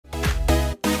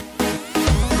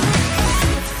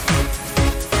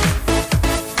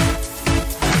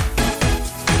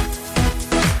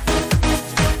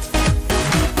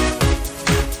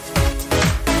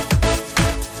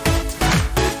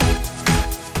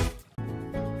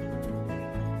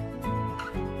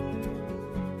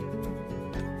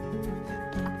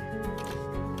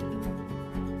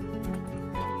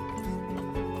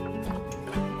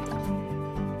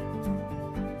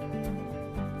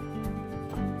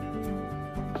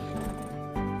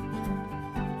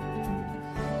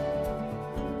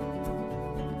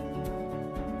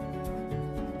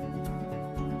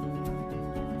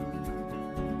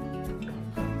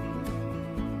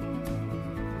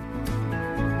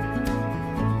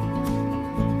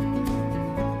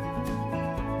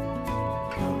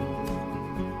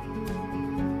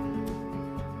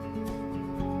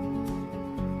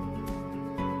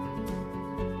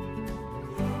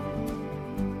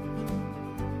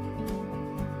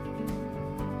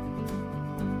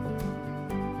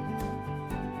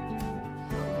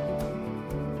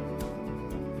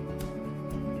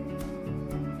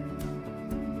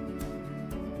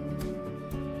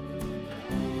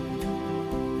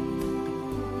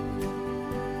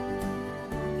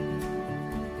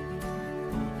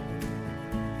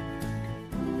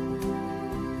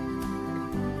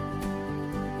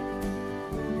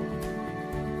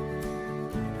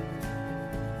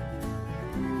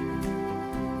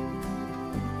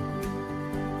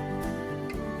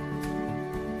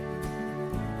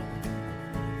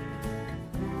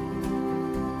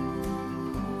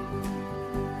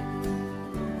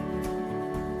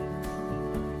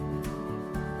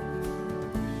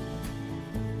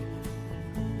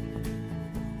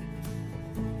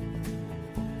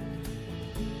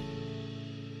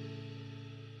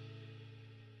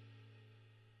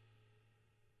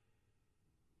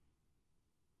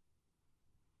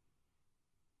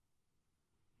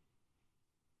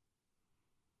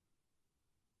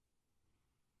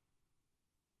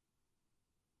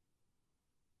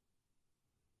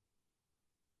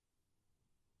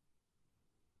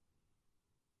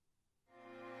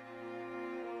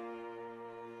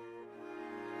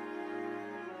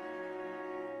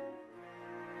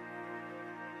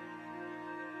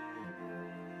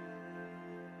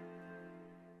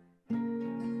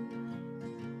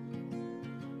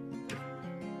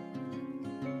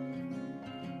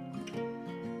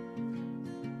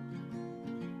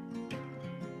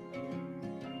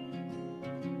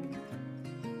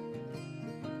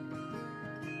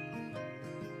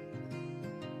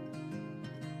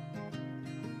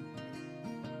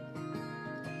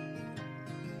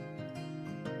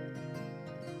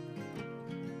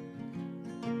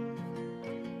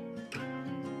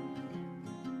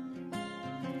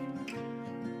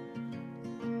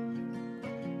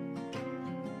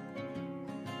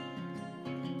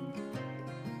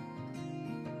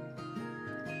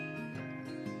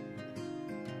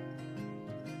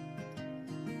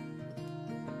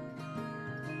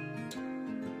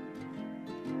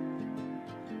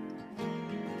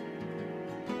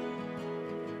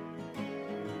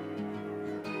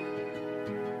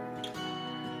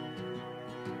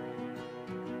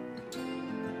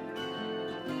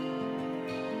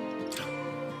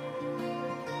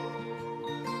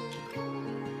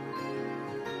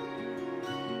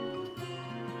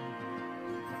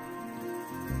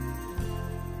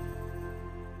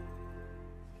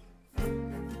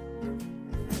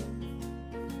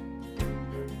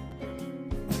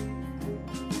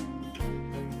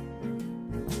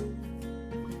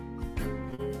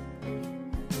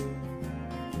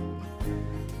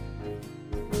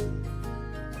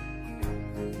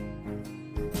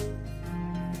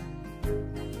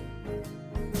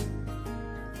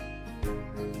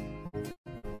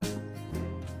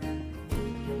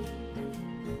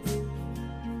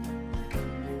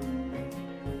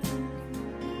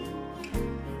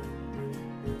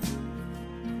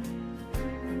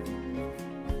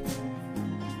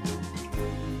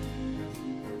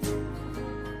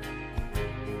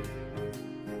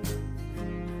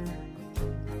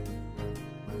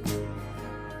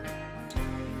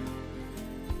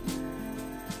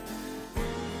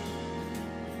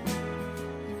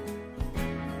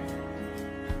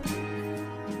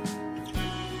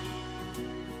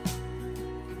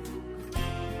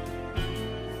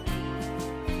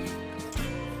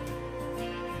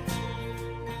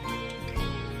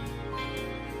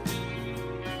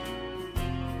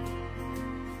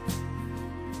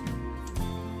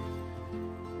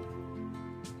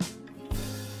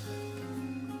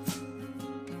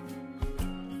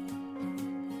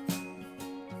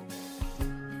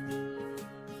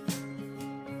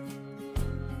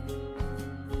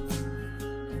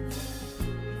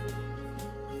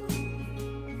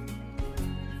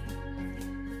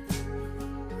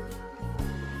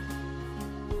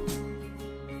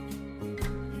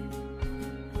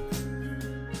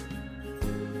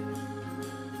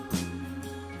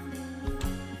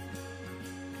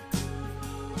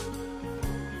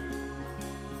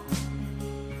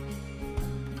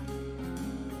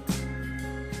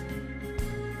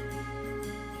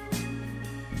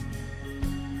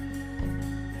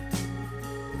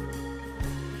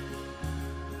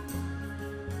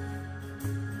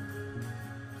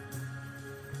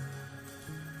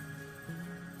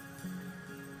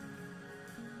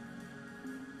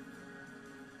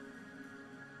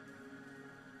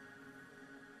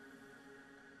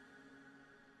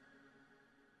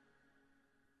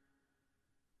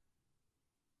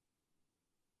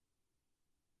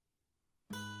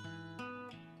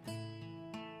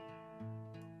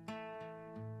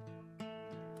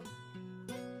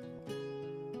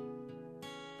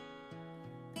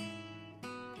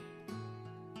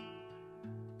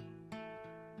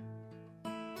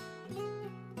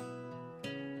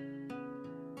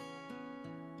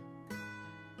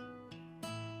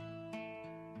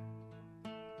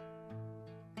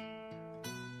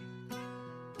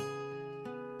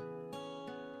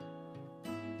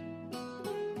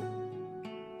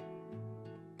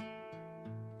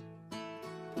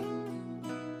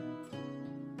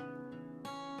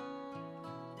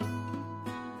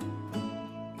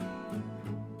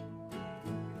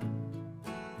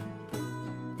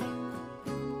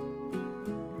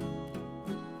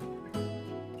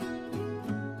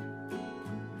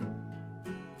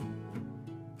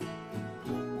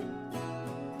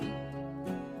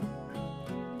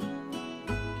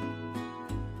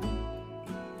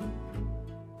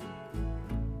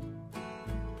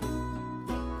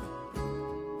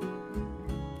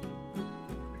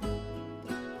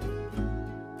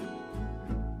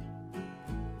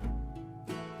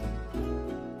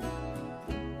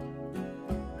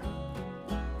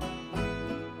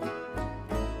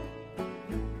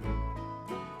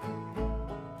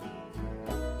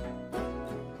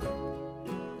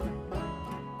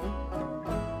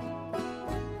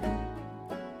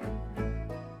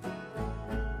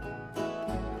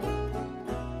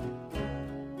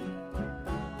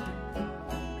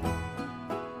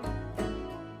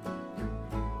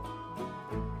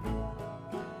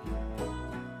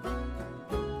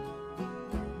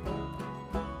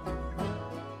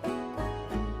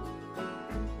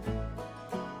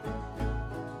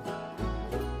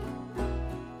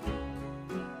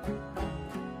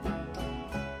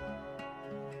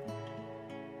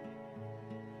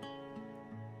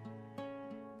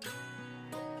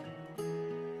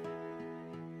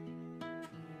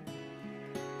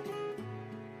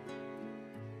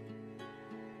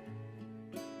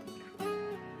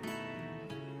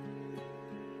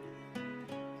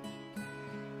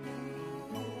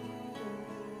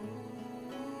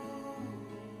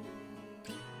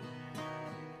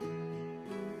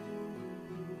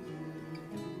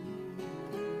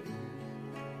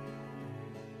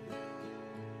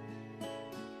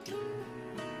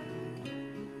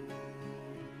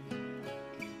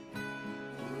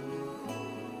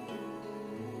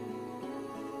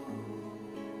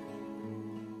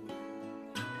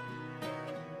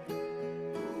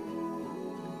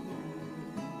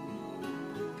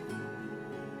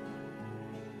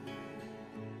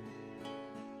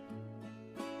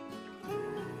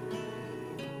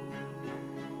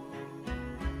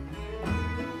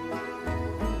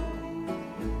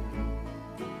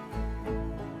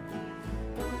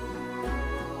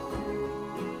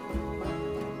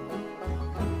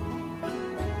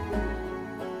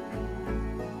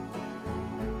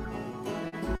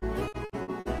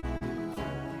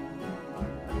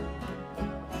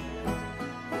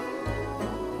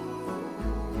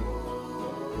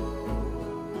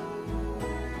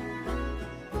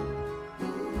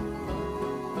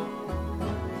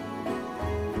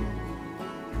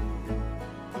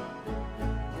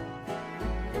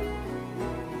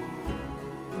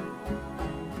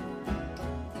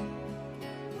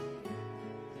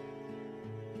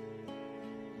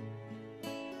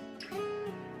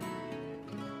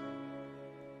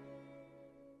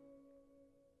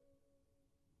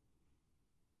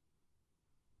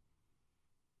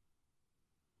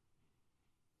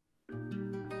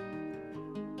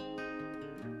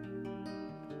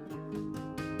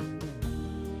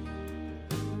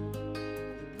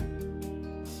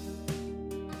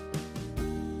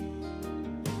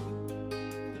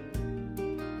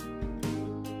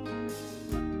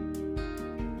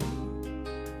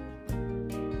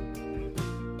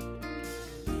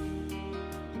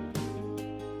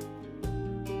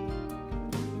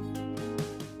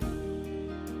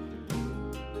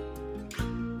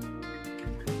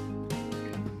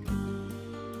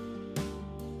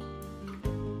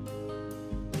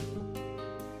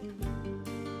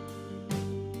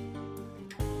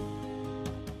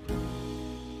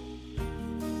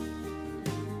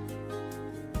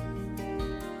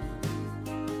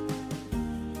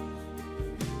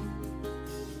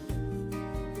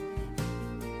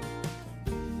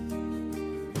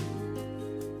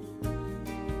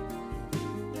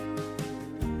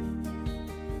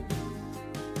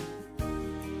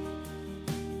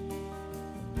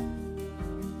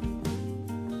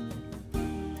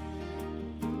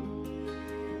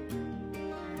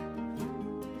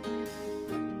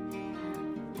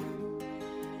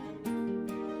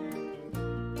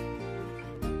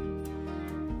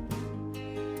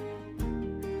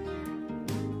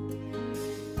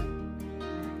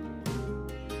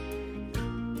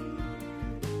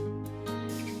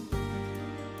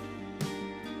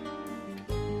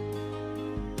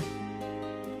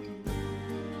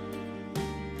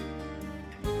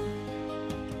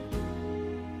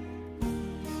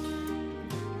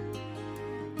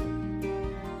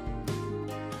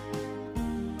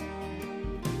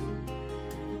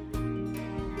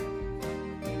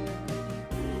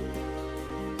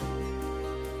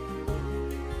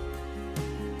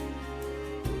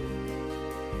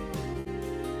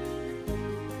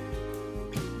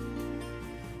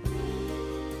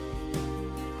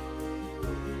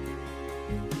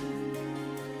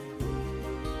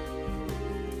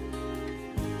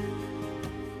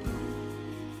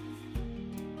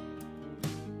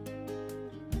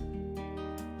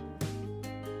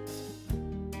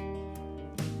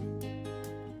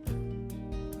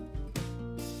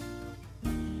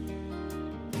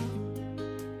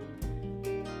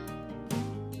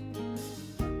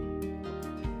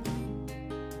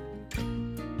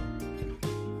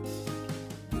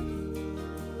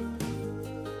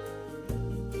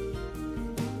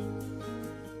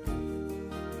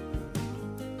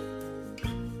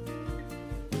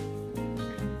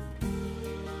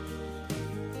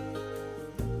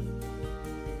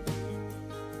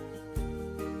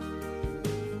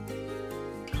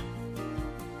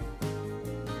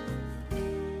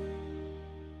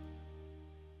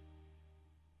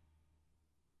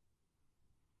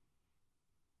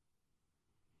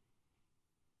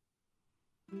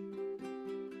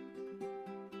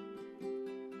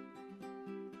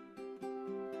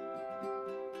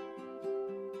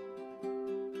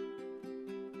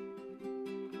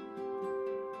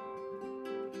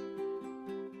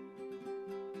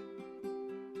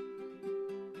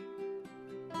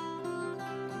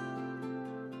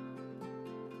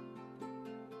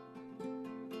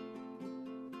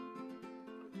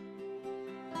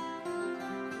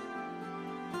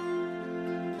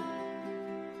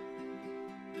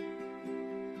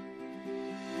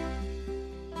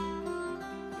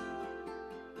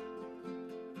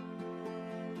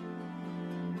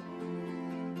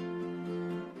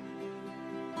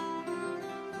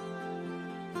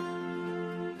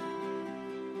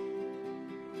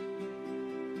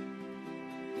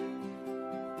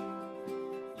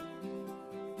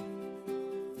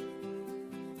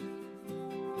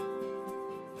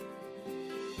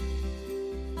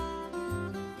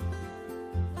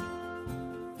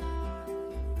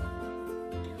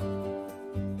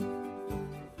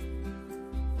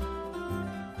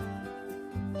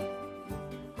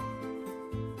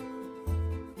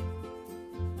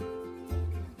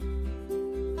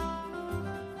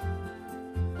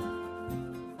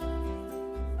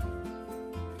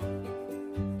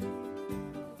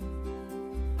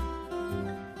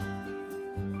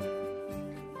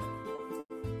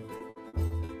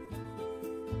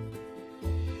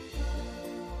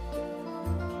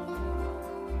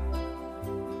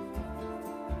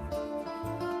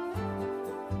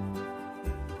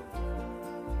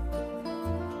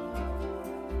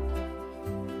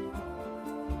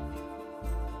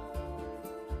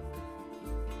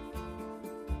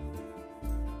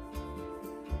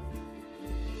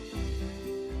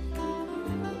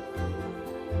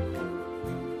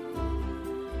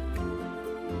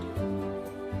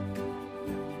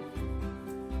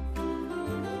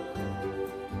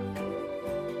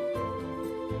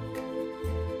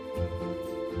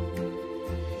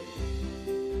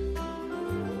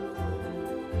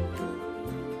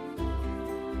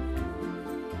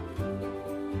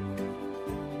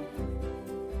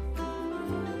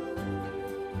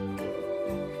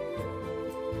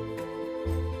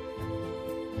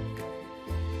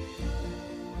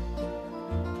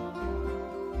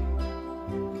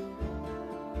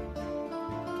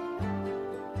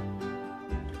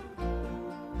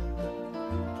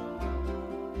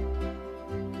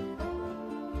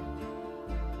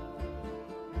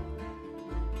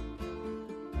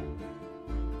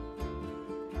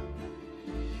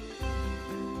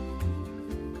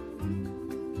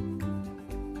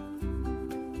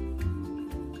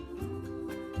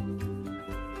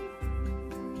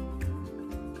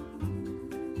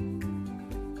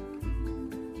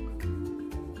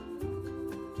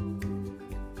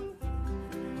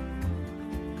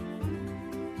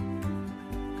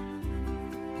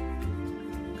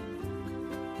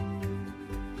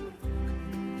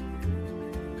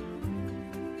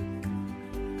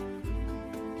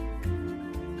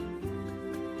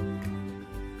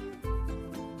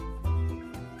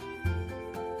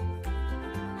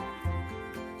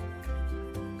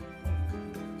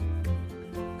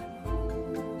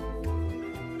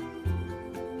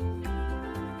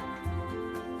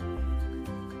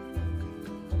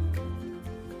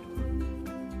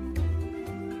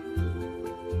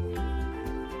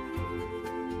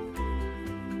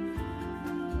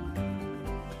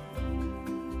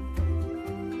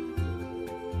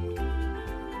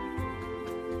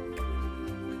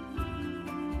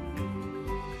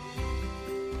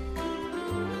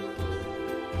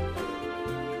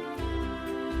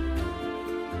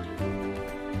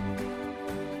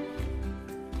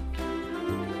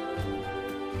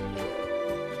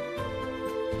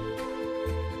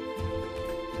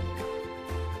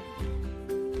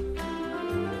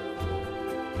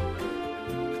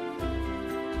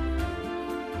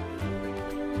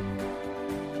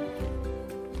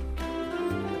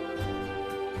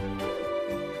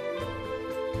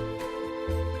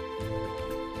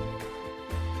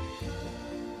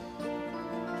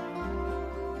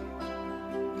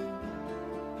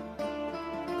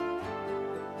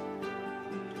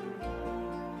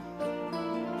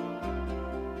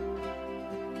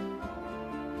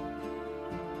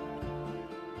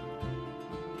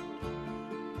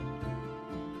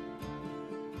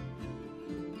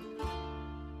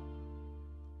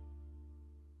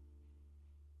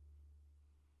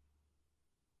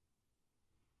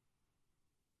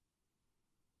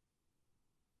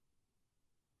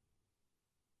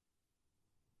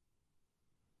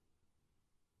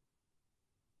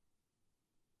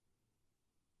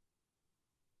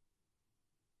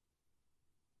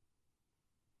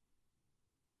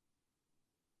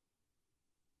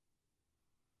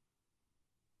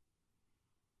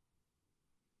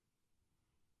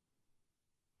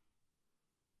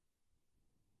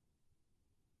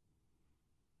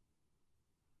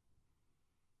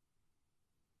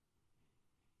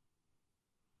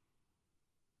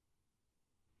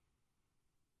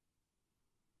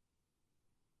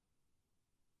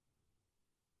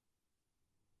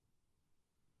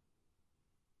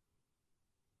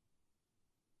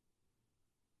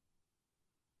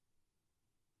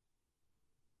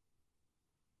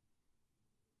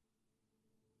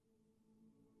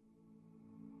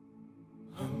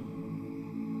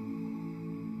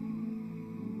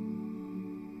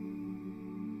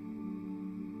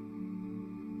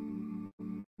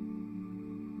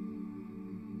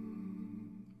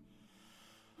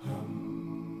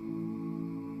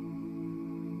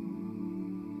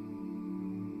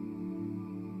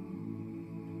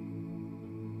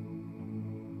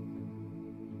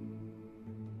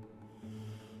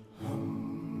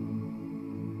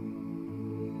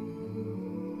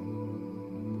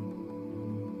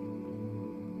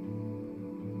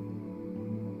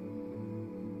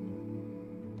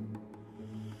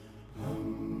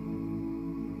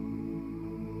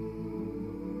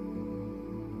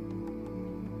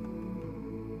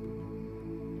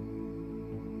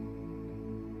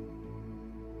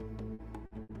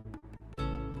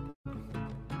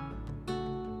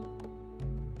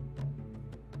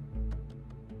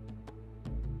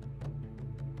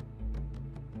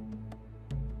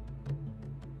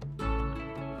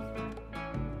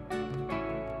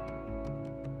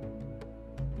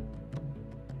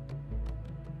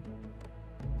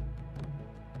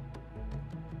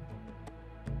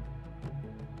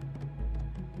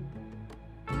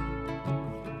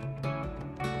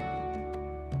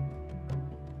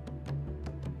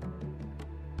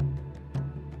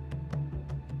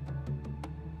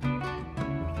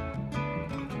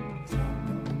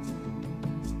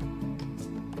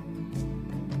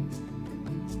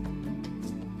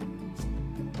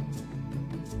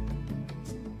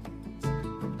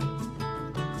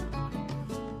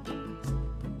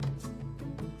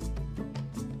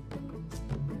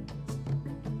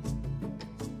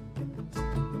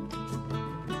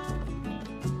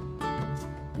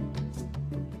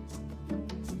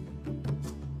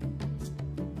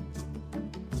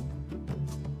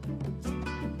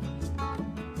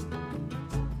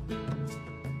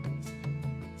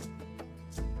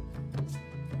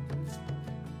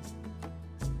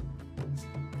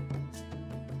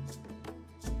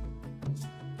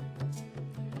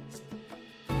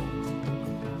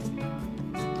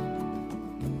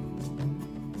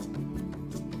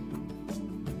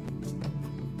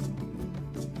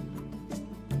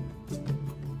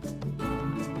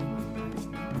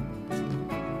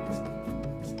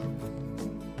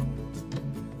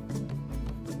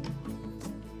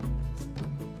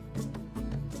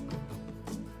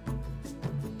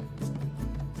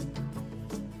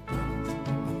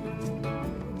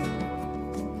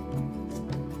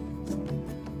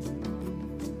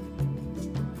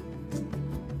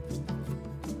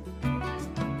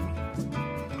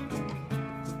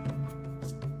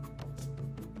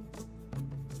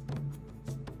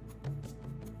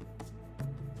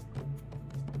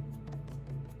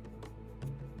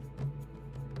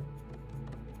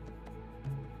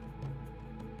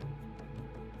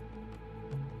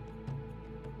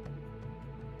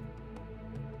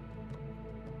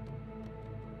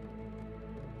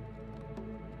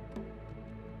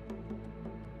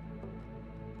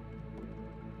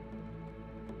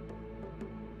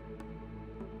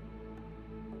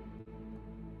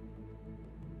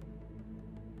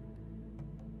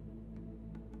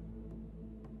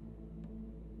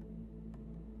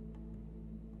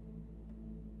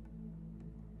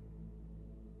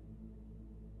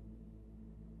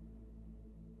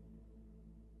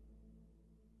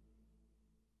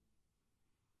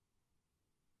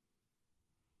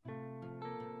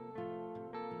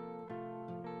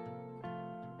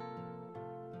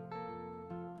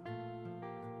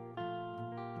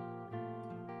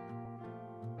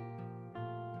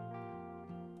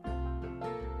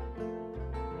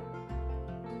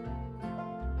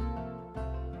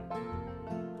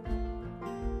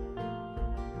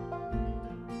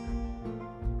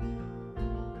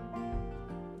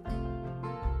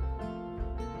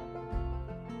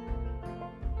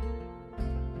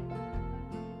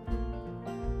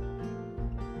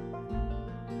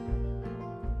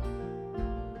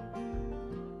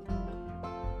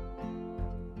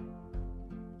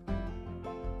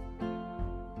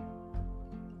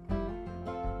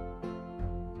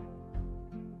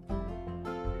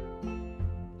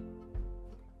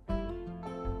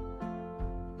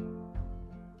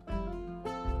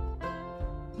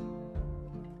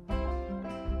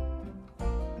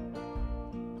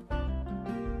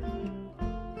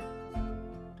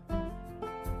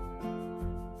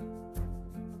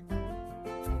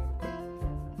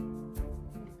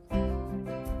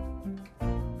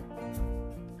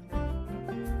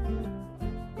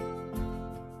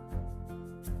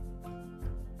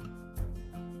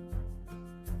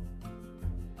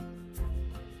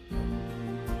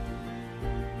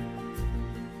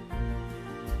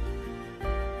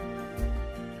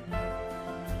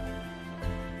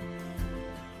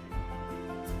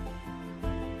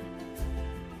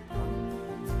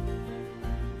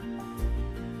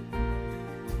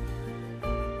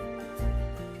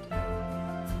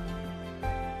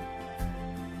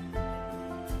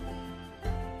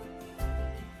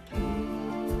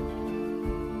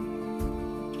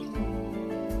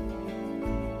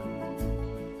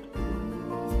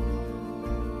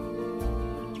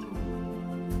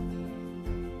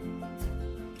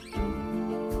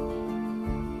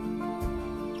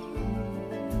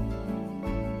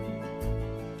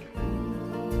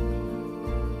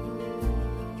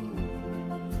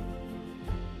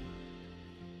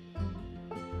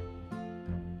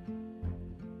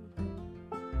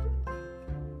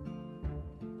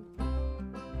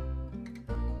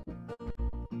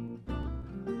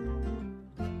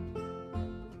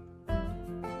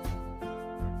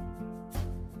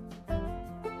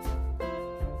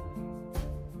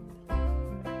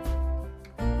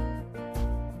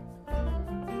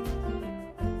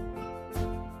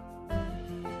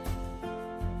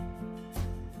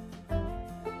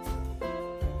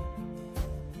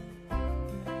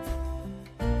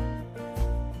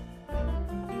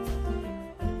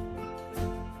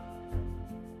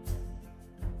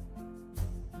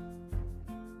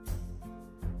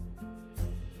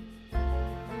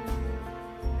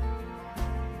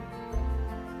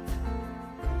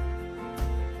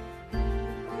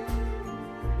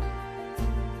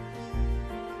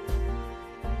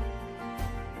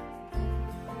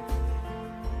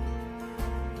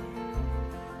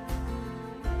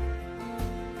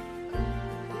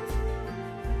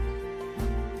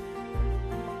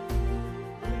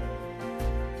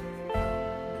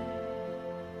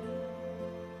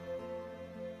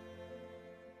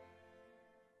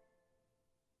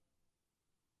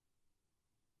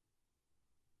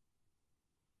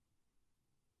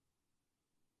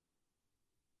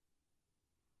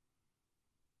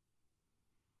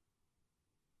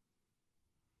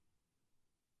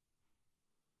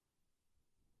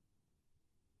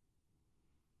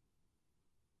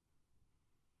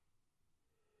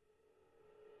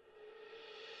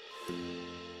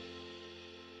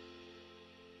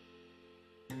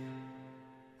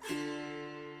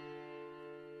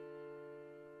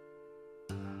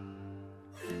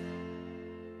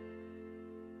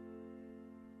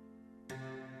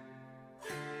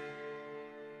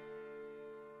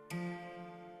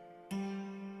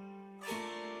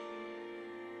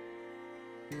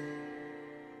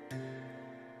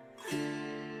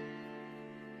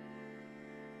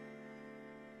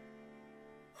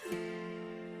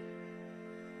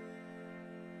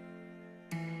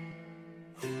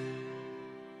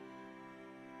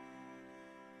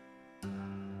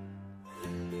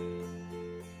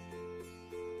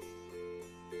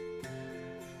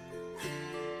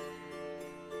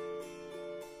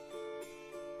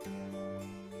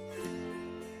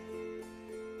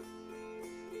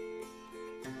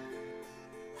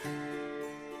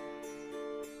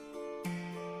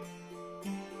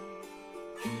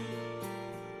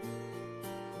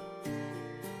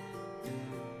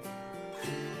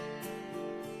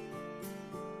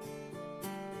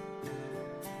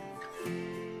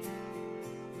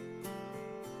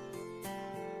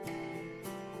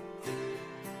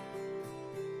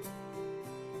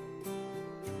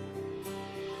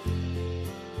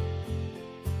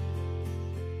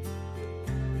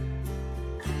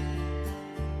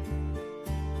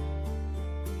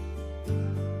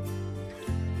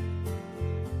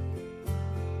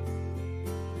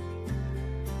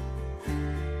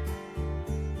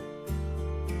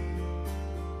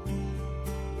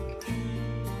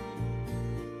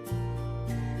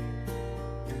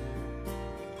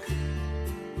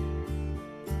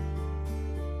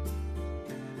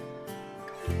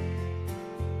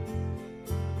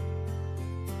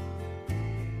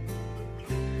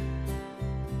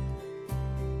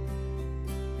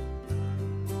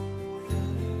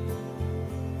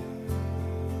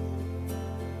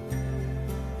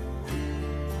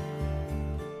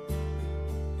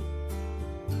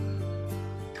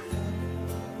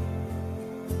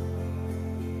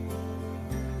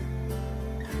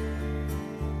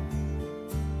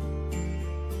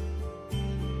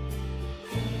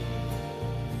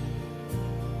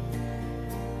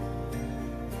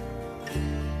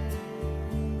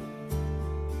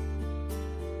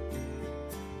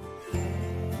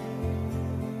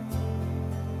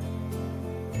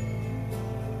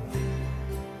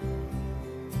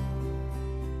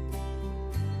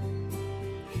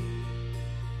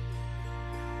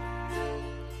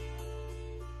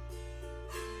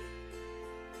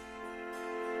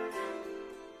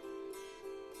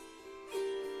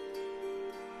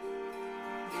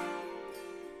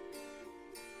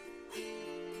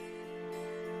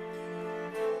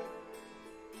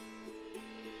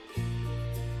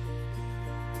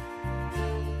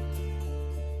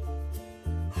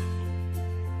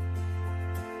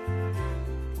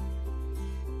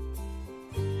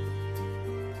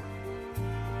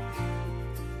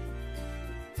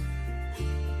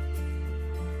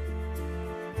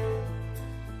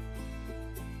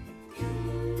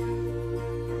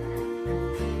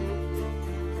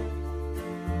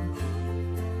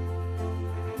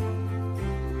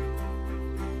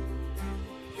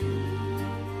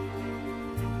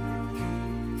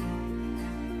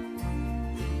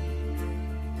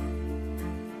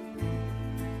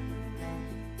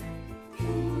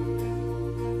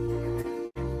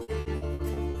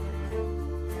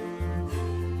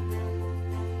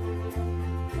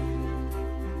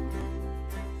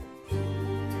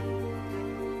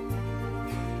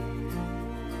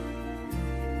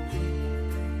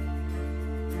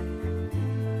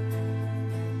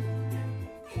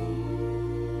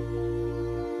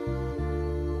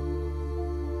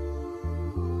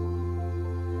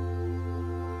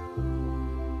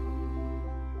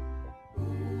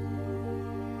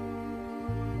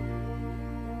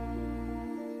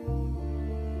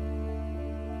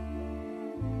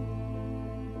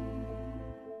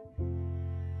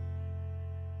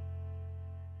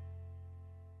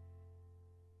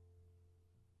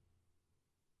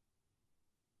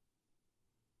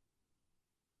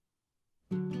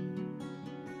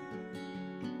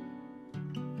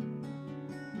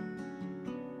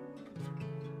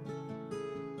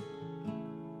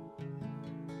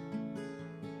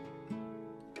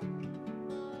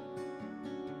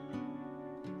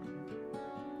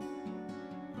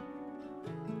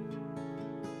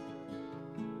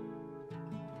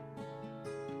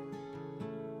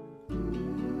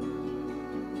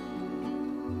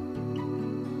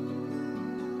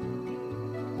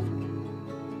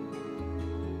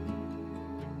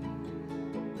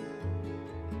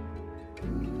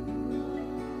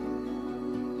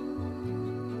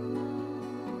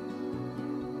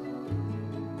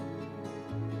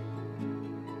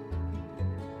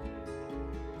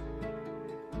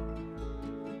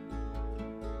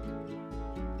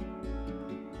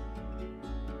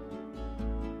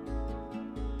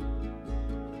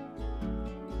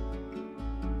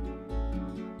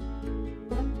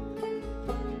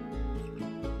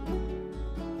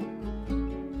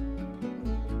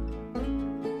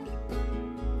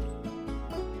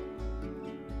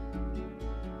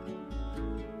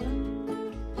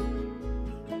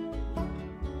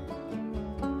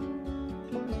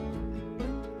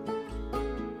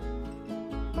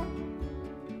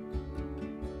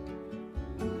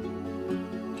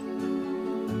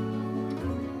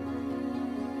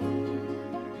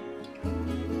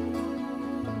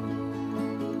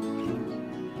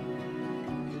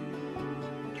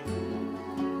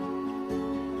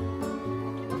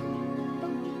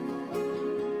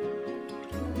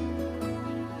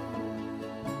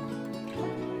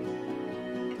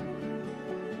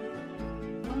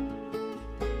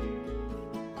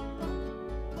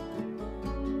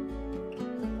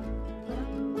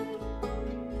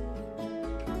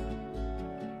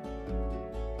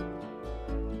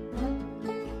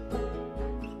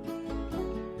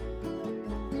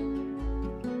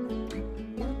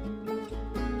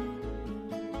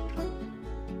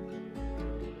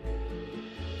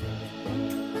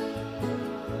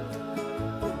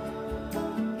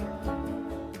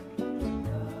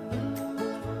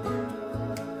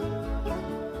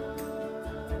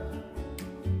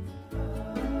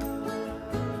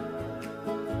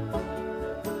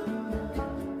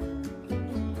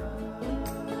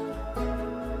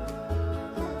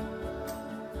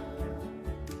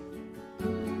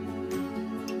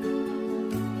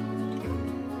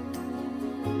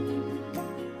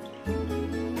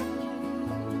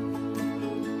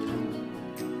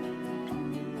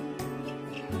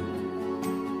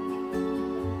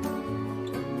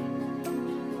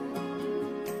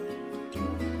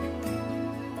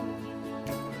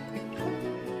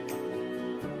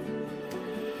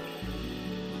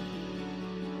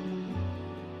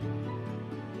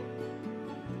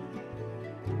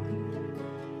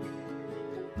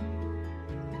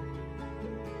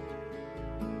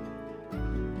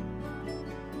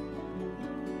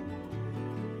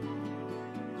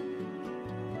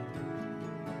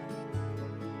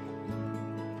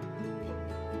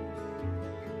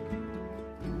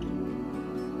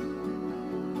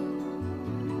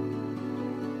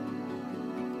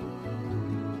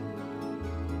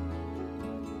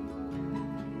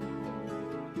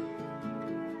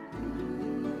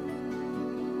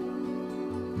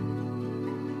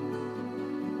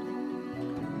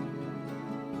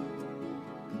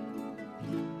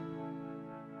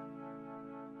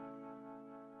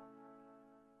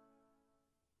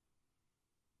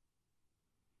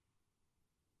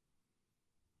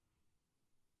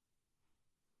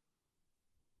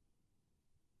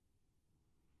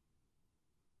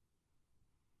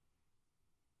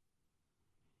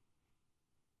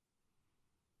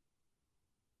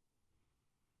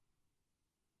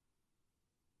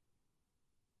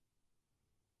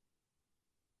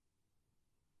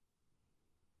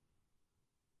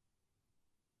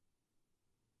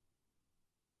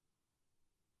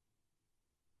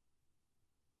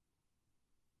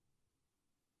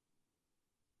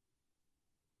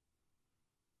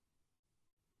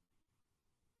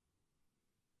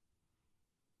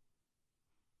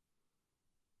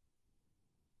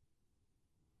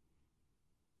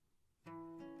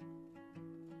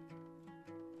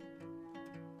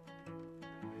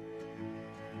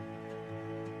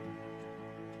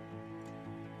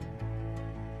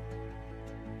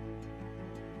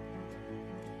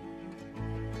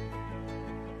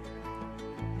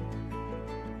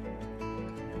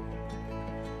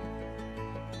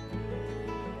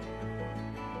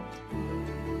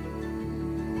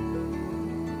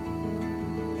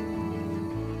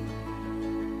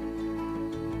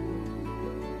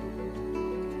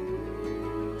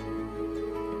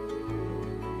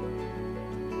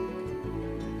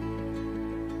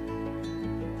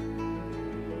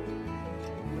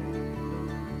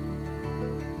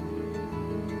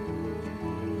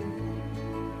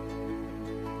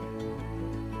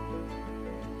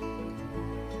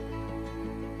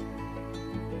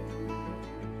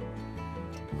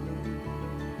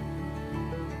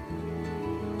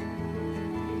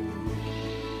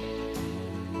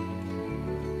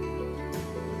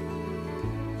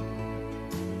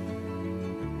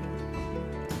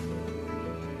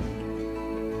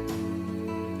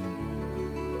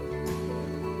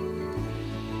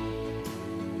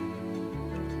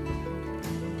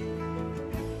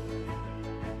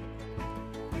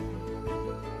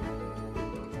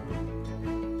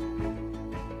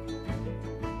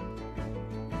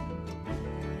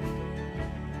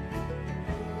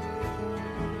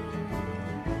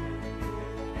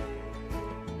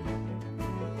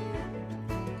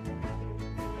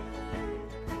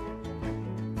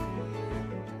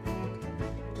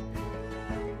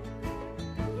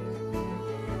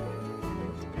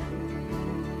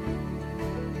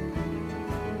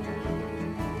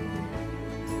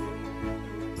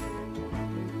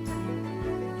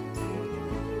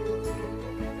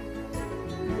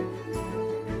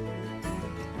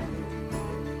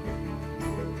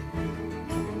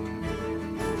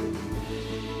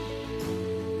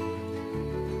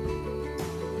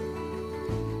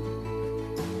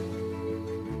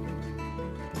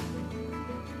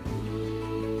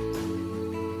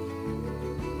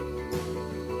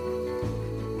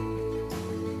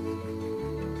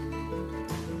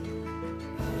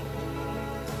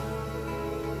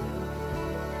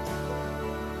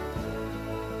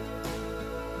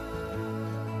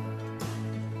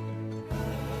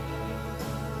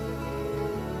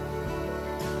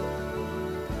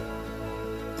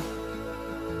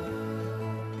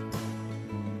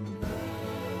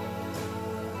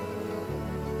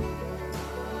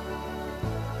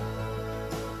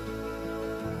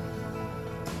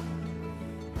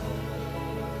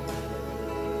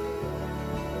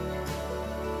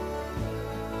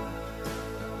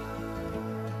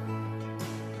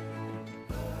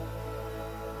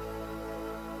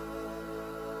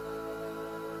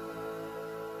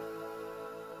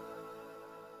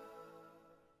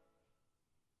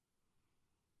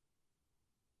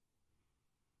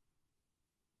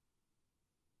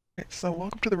So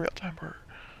welcome to the real-time part.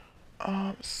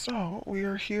 So we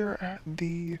are here at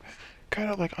the kind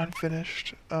of like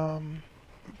unfinished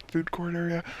food court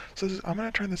area. I'm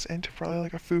gonna turn this into probably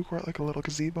like a food court, like a little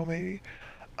gazebo maybe.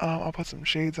 I'll put some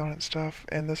shades on it and stuff,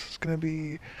 and this is gonna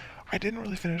be. I didn't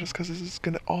really finish this because this is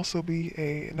gonna also be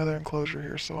another enclosure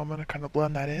here, so I'm gonna kind of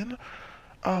blend that in.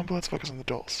 But let's focus on the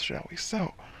dolls, shall we?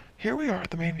 So, here we are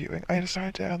at the main viewing. I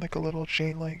decided to add like a little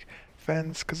chain link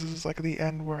fence because this is like the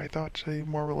end where I thought to be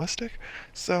more realistic.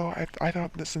 So I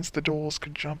thought that since the dolls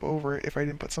could jump over it if I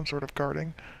didn't put some sort of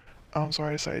guarding, so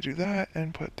I decided to do that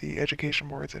and put the education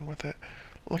boards in with it.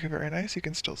 Looking very nice. You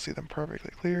can still see them perfectly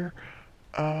clear.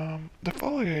 The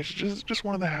foliage, just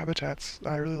one of the habitats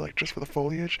I really like just for the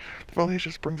foliage. The foliage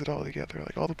just brings it all together.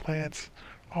 Like all the plants,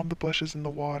 all the bushes in the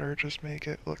water just make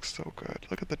it look so good.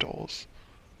 Look at the dolls.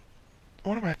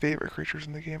 One of my favorite creatures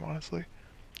in the game, honestly.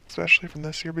 Especially from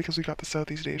this year because we got the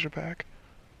Southeast Asia pack.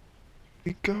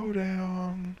 We go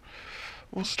down.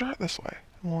 We'll start this way.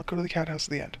 And we'll go to the cat house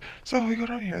at the end. So we go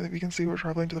down here. We can see we're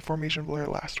traveling to the formation blur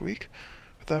last week.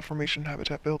 With the formation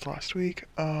habitat built last week.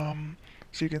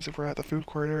 So you can see we're at the food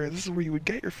court area. This is where you would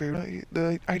get your food.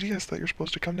 The idea is that you're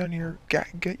supposed to come down here,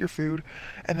 get your food,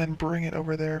 and then bring it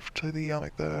over there to the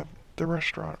like the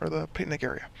restaurant or the picnic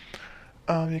area.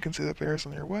 You can see the bears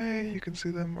on their way. You can see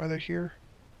them. Are they here?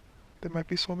 They might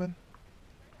be swimming.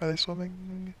 Are they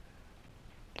swimming?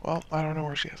 Well, I don't know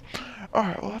where she is.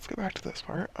 Alright, well, let's get back to this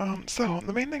part. So,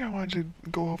 the main thing I wanted to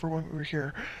go over when we were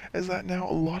here is that now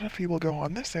a lot of people go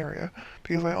on this area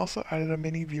because I also added a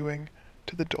mini viewing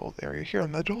to the Dholes area here.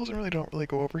 And the Dholes don't really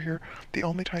go over here. The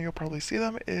only time you'll probably see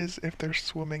them is if they're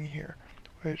swimming here,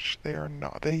 which they are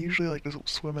not. They usually like to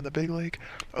swim in the big lake.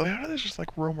 Oh, they just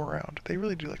like roam around. They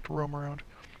really do like to roam around.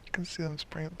 You can see them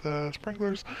the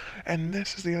sprinklers, and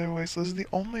this is the other way. So this is the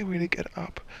only way to get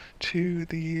up to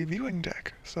the viewing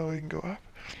deck. So you can go up.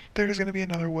 There's going to be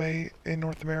another way in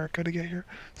North America to get here.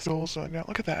 So also now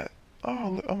look at that.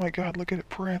 Oh my God! Look at it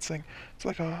prancing. It's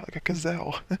like a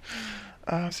gazelle.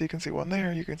 So you can see one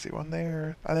there. You can see one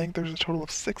there. I think there's a total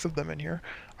of 6 of them in here.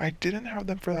 I didn't have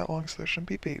them for that long, so there shouldn't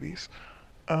be babies.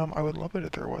 I would love it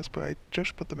if there was, but I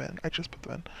just put them in.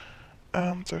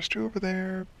 So there's 2 over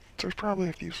there. There's probably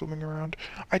a few swimming around.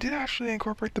 I did actually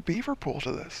incorporate the beaver pool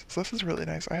to this, so this is really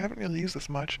nice. I haven't really used this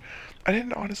much. I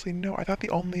didn't honestly know. I thought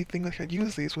the only thing that could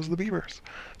use these was the beavers.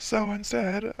 So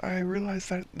instead, I realized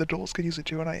that the Dholes could use it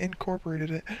too, and I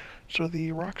incorporated it to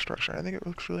the rock structure. I think it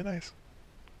looks really nice.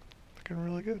 Looking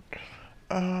really good.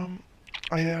 I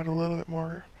add a little bit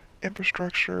more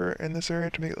infrastructure in this area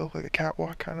to make it look like a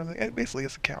catwalk kind of thing. It basically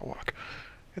is a catwalk.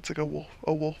 It's like a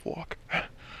wolf walk.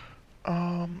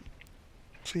 um,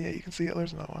 so yeah, you can see it.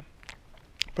 There's another one.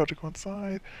 About to go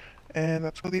inside, and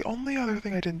that's the only other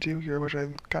thing I didn't do here, which I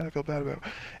kind of feel bad about,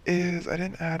 is I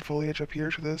didn't add foliage up here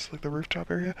to this, like the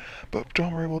rooftop area. But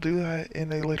don't worry, we'll do that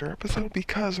in a later episode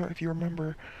because, if you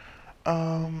remember,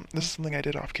 this is something I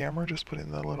did off camera, just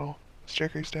putting the little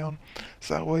staircase down.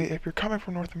 So that way, if you're coming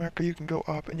from North America, you can go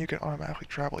up and you can automatically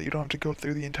travel. You don't have to go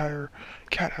through the entire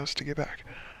cat house to get back.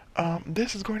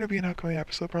 This is going to be an upcoming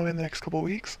episode, probably in the next couple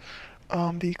weeks.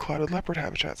 The clouded leopard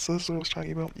habitat. So this is what I was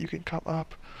talking about. You can come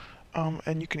up,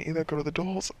 and you can either go to the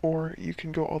Dholes, or you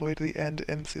can go all the way to the end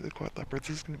and see the clouded leopards.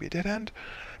 This is going to be a dead end.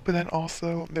 But then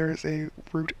also, there is a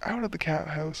route out of the cat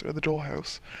house, or the Dhole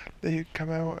house, that you can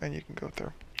come out and you can go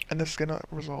through. And this is going to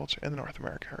result in the North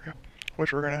America area,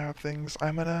 which we're going to have things.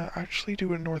 I'm going to actually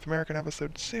do a North American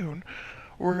episode soon.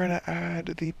 We're going to add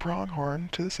the pronghorn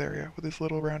to this area with this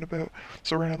little roundabout.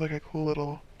 So we're going to have like a cool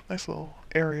little, nice little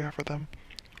area for them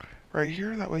right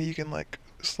here. That way you can like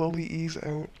slowly ease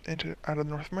out of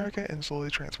North America and slowly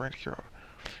transfer into Europe.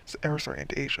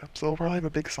 Into Asia. So we'll probably have a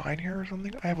big sign here or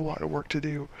something. I have a lot of work to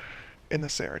do in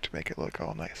this area to make it look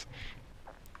all nice.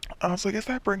 So I guess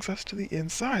that brings us to the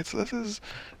inside. So this is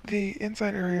the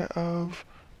inside area of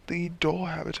the Dhole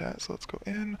habitat. So let's go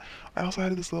in. I also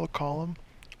added this little column.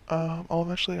 I'll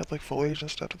eventually add like foliage and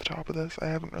stuff to the top of this. I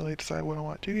haven't really decided what I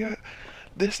want to do yet.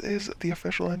 This is the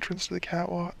official entrance to the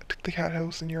cat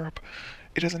house in Europe.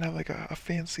 It doesn't have like a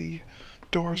fancy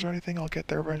doors or anything. I'll get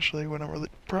there eventually when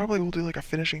probably we'll do like a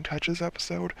finishing touches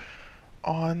episode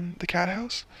on the cat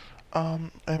house.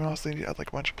 And also need to add like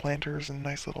a bunch of planters and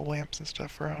nice little lamps and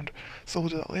stuff around. So we'll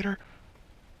do that later.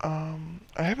 I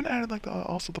haven't added like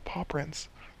also the paw prints.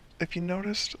 If you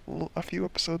noticed a few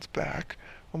episodes back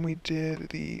when we did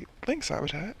the Lynx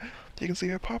habitat, you can see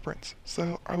we have paw prints.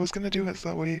 So I was gonna do it so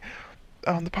that way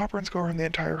the paw prints go around the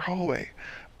entire hallway,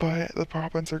 but the paw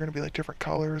prints are gonna be like different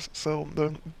colors. So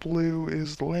the blue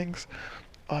is the Lynx,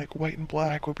 like white and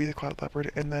black would be the cloud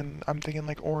leopard, and then I'm thinking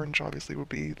like orange obviously would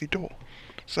be the dhole.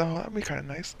 So that'd be kind of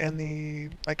nice.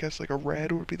 And I guess like a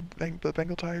red would be the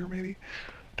Bengal tiger maybe.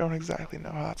 Don't exactly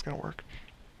know how that's gonna work.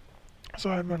 So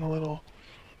I've done a little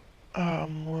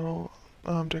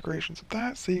decorations of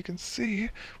that, so you can see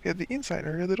we have the inside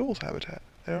area of the Dholes habitat.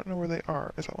 I don't know where they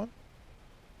are. Is that one?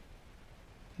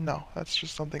 No, that's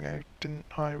just something I didn't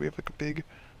hide. We have like we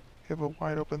have a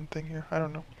wide open thing here. I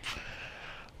don't know.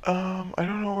 I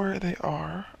don't know where they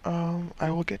are.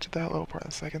 I will get to that little part in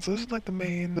a second. So this is like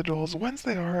the Dholes. Once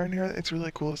they are in here, it's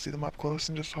really cool to see them up close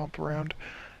and just hop around.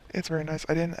 It's very nice.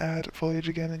 I didn't add foliage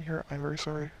again in here. I'm very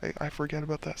sorry. I forget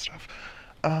about that stuff.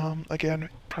 Again,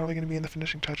 probably going to be in the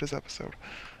finishing touches episode.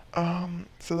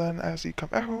 So then as you come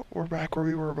out, we're back where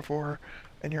we were before,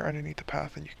 and you're underneath the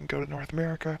path, and you can go to North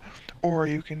America, or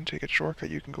you can take a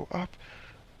shortcut, you can go up,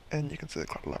 and you can see the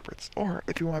cloud leopards. Or,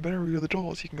 if you want a better view of the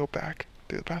Dholes, you can go back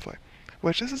through the pathway.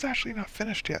 Which, this is actually not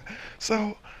finished yet.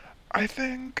 So, I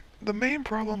think the main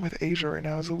problem with Asia right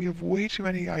now is that we have way too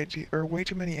many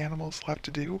animals left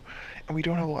to do, and we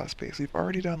don't have a lot of space. We've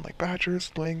already done, like,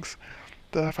 badgers, lynx,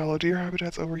 the fallow deer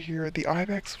habitat's over here, the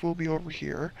ibex will be over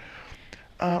here,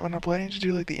 and I'm planning to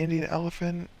do like the Indian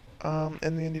elephant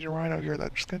and the Indian rhino here.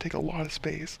 That's just going to take a lot of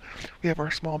space. We have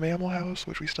our small mammal house,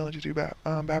 which we still need to do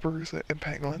babirusa and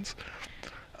pangolins.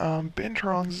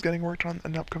 Binturongs is getting worked on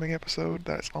an upcoming episode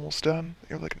that's almost done.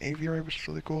 We have like an aviary, which is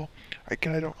really cool. I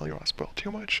don't really want to spoil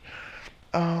too much.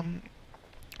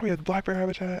 We have the black bear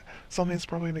habitat. Something's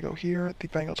probably going to go here. The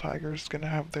Bengal tigers going to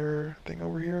have their thing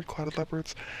over here. Clouded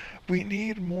leopards. We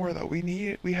need more though.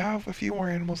 We have a few more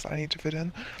animals that I need to fit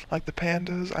in, like the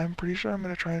pandas. I'm pretty sure I'm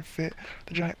going to try and fit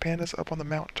the giant pandas up on the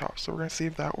mountaintop. So we're going to see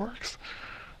if that works.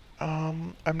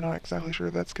 I'm not exactly sure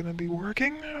if that's going to be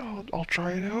working. I'll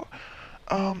try it out.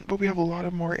 But we have a lot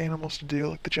of more animals to do,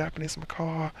 like the Japanese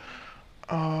macaw,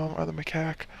 or the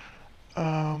macaque.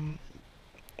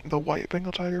 The white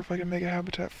Bengal tiger, if I can make a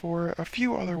habitat for it, a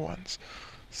few other ones.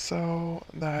 So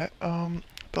that, the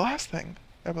last thing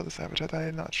about this habitat that I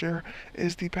did not share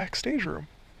is the backstage room.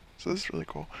 So this is really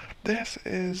cool. This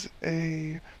is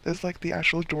like the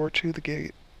actual door to the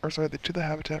gate, or sorry, to the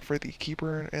habitat for the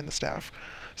keeper and the staff.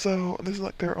 So this is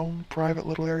like their own private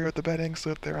little area with the bedding,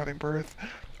 so if they're having birth,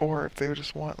 or if they would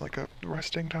just want like a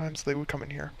resting time, so they would come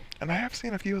in here. And I have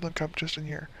seen a few of them come just in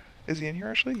here. Is he in here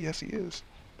actually? Yes, he is.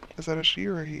 Is that a she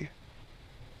or a he?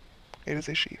 It is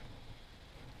a she.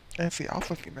 And it's the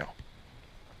alpha female.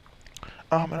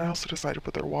 And I also decided to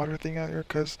put their water thing out here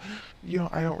because, you know,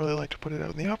 I don't really like to put it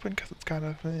out in the open because it's kind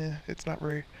of, it's not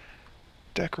very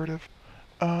decorative.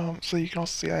 So you can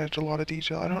also see I added a lot of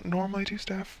detail. I don't normally do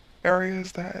staff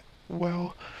areas that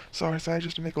well, so I decided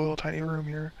just to make a little tiny room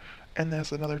here, and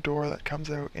there's another door that comes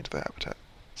out into the habitat.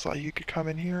 So you could come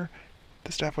in here,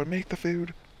 the staff would make the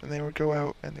food, and they would go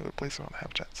out and they would place it on the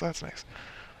habitat. So that's nice.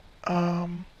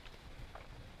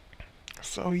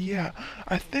 So yeah,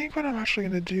 I think what I'm actually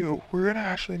going to do, we're going to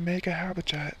actually make a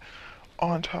habitat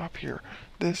on top here.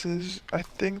 I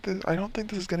don't think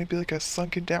this is going to be like a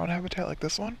sunken down habitat like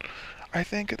this one. I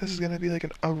think this is going to be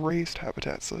like a raised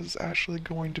habitat. So this is actually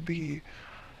going to be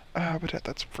a habitat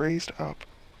that's raised up,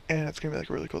 and it's going to be like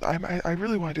really cool. I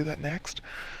really want to do that next.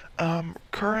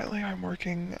 Currently I'm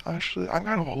working, actually, I'm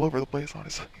kind of all over the place,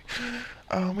 honestly.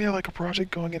 We have like a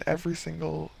project going in every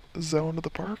single zone of the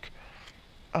park.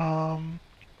 Right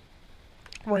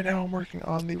now I'm working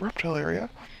on the reptile area.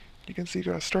 You can see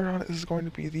to start on it, this is going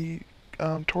to be the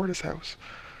tortoise house.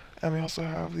 And we also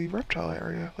have the reptile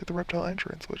area, like the reptile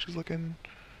entrance, which is looking,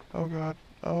 oh god,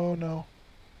 oh no,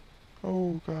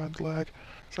 oh god, lag.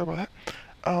 Sorry about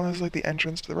that. This is like the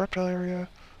entrance to the reptile area.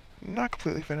 Not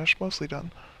completely finished, mostly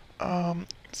done.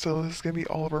 So this is going to be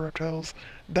all of our reptiles.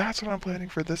 That's what I'm planning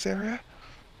for this area.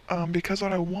 Because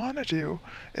what I want to do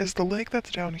is the lake that's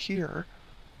down here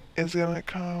is going to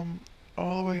come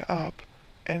all the way up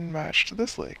and match to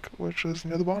this lake, which is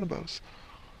near the bonobos.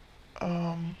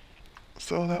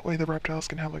 So that way the reptiles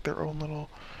can have like their own little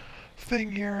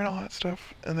thing here and all that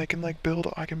stuff, and they can like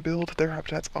I can build their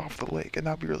habitats off the lake, and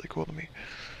that'd be really cool to me.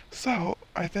 So,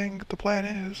 I think the plan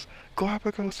is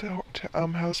Galapagos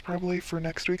house probably for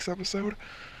next week's episode.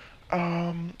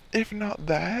 If not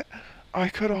that, I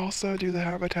could also do the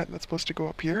habitat that's supposed to go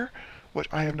up here, which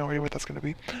I have no idea what that's going to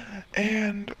be.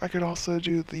 And I could also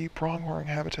do the pronghorn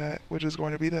habitat, which is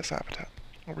going to be this habitat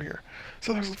over here.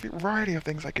 So there's a variety of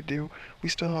things I could do. We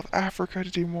still have Africa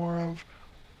to do more of.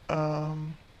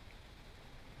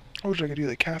 Which I could do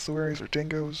the cassowaries or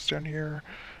dingoes down here.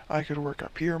 I could work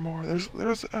up here more.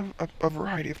 There's a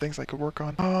variety of things I could work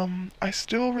on. I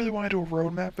still really want to do a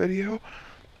roadmap video,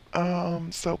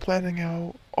 So planning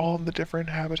out all the different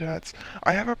habitats,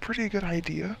 I have a pretty good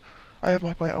idea. I have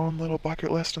like my own little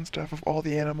bucket list and stuff of all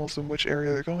the animals and which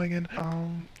area they're going in.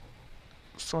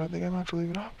 So I think I'm gonna have to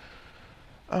leave it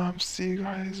off. See you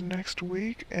guys next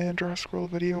week and Jurassic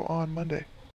World video on Monday.